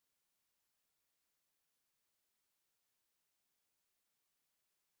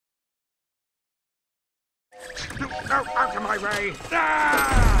Out of my way!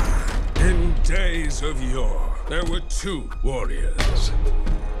 Ah! In days of yore, there were two warriors.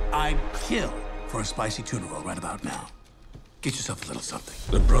 I'd kill for a spicy tuna roll right about now. Get yourself a little something.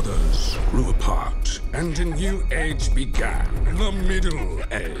 The brothers grew apart, and a new age began. The Middle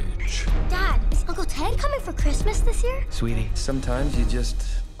Age. Dad, is Uncle Ted coming for Christmas this year? Sweetie, sometimes you just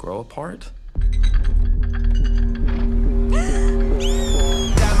grow apart.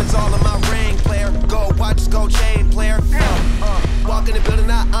 Diamonds all in my ring, player. Gold watch, gold chain, player. Walk in the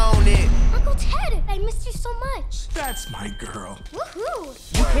building, I own it. Uncle Ted, I missed you so much. That's my girl.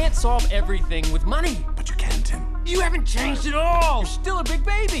 Woohoo! You can't solve everything with money. But you can, Tim. You haven't changed at all. You're still a big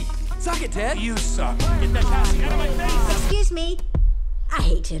baby. Suck it, Ted. You suck. Get that task out of my face. Excuse me. I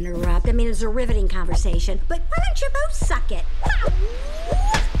hate to interrupt. I mean, it's a riveting conversation, but why don't you both suck it?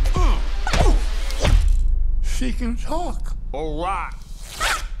 She can talk. All right.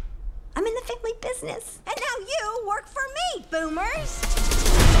 I'm in the family business. And now you work for me, boomers.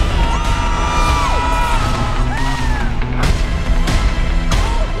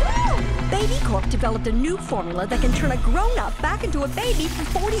 Baby Corp developed a new formula that can turn a grown-up back into a baby for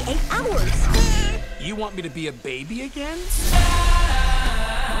 48 hours. You want me to be a baby again?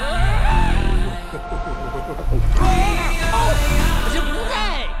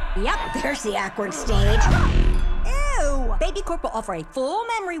 Yep, there's the awkward stage. Ew! Baby Corp will offer a full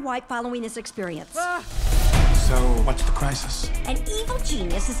memory wipe following this experience. So, what's the crisis? An evil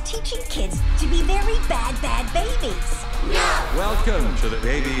genius is teaching kids to be very bad babies. Welcome to the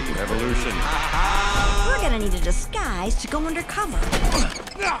baby revolution. We're gonna need a disguise to go undercover.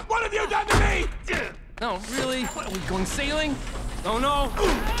 What have you done to me? No, really? What, are we going sailing? Oh, no.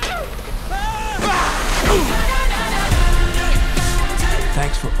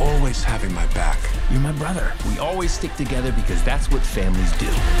 Thanks for always having my back. You're my brother. We always stick together because that's what families do.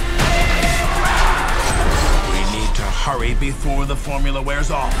 We need to hurry before the formula wears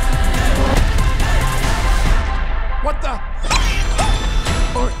off. What the?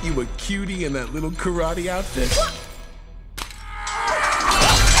 Aren't you a cutie in that little karate outfit?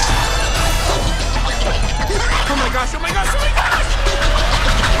 Oh my gosh, oh my gosh, oh my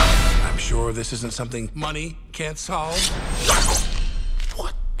gosh! I'm sure this isn't something money can't solve.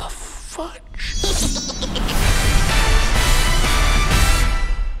 What the fuck?